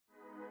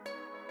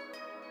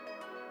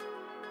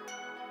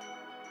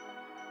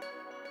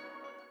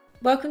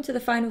welcome to the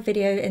final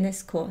video in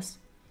this course.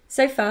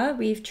 So far,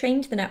 we've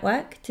trained the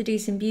network to do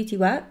some beauty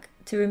work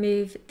to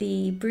remove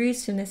the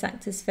bruise from this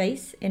actor's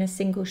face in a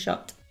single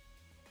shot.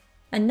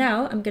 And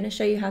now I'm going to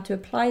show you how to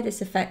apply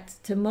this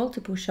effect to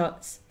multiple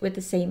shots with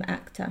the same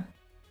actor.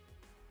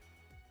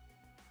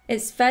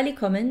 It's fairly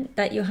common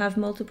that you'll have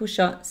multiple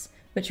shots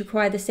which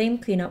require the same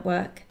cleanup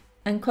work,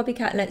 and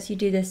CopyCat lets you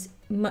do this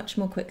much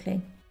more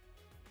quickly.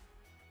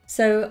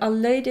 So I'll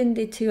load in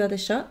the two other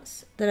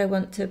shots that I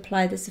want to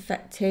apply this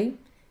effect to,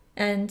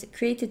 and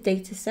create a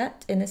dataset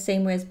in the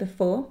same way as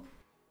before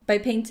by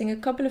painting a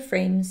couple of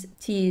frames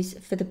to use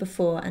for the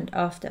before and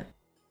after.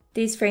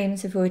 These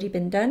frames have already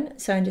been done,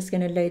 so I'm just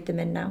going to load them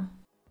in now.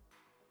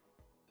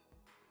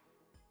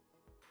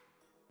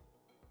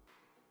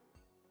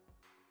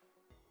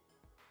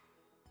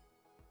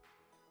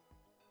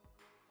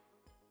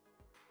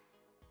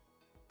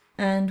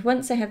 And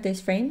once I have those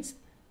frames,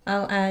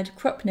 I'll add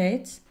crop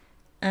nodes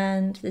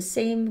and the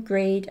same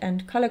grade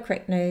and color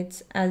correct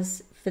nodes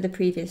as for the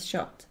previous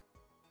shot.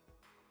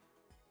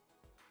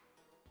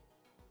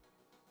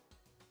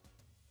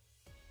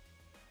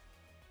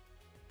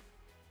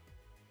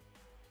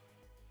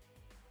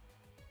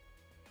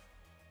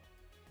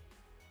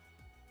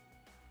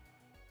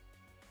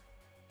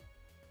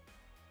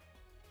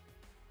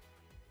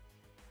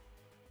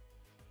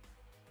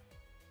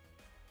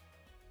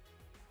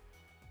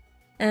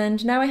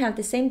 And now I have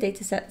the same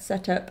dataset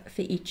set up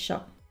for each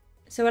shot.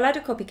 So I'll add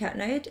a CopyCat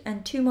node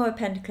and two more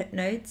append clip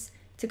nodes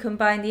to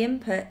combine the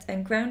input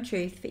and ground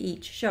truth for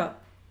each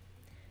shot.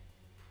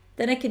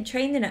 Then I can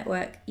train the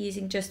network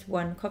using just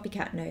one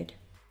CopyCat node.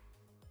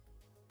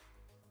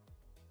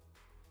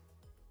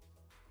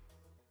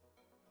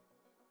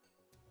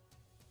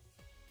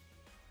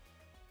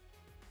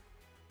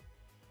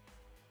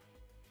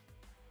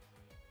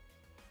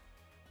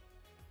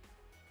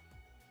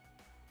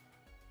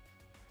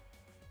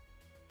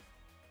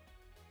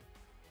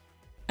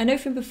 I know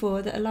from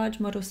before that a large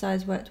model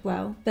size worked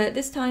well, but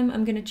this time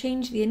I'm going to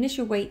change the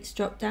initial weights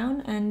drop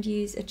down and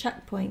use a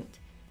checkpoint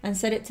and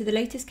set it to the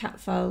latest cat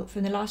file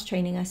from the last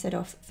training I set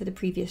off for the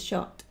previous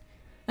shot.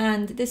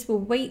 And this will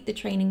weight the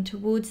training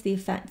towards the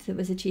effect that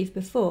was achieved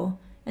before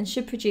and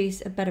should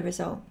produce a better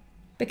result.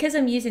 Because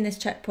I'm using this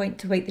checkpoint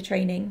to weight the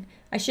training,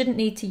 I shouldn't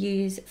need to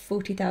use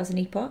 40,000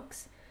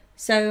 epochs,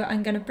 so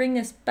I'm going to bring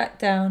this back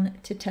down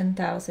to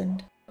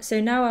 10,000. So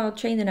now I'll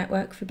train the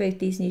network for both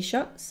these new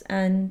shots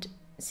and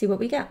see what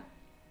we get.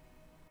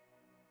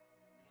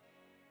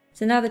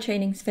 So now the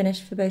training's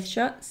finished for both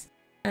shots,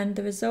 and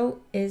the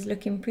result is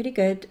looking pretty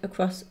good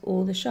across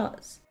all the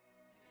shots.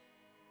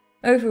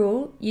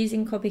 Overall,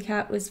 using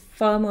CopyCat was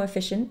far more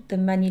efficient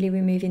than manually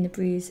removing the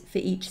bruise for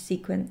each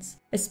sequence,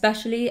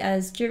 especially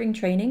as during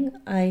training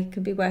I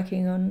could be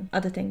working on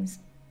other things.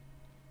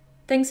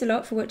 Thanks a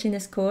lot for watching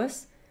this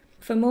course.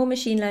 For more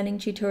machine learning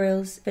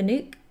tutorials for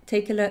Nuke,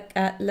 take a look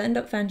at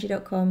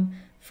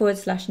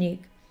learn.foundry.com/Nuke.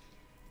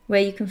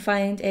 where you can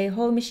find a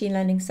whole machine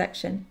learning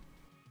section.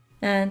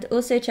 And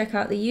also check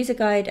out the user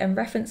guide and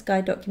reference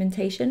guide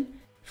documentation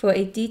for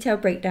a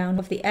detailed breakdown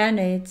of the air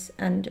nodes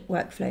and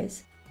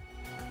workflows.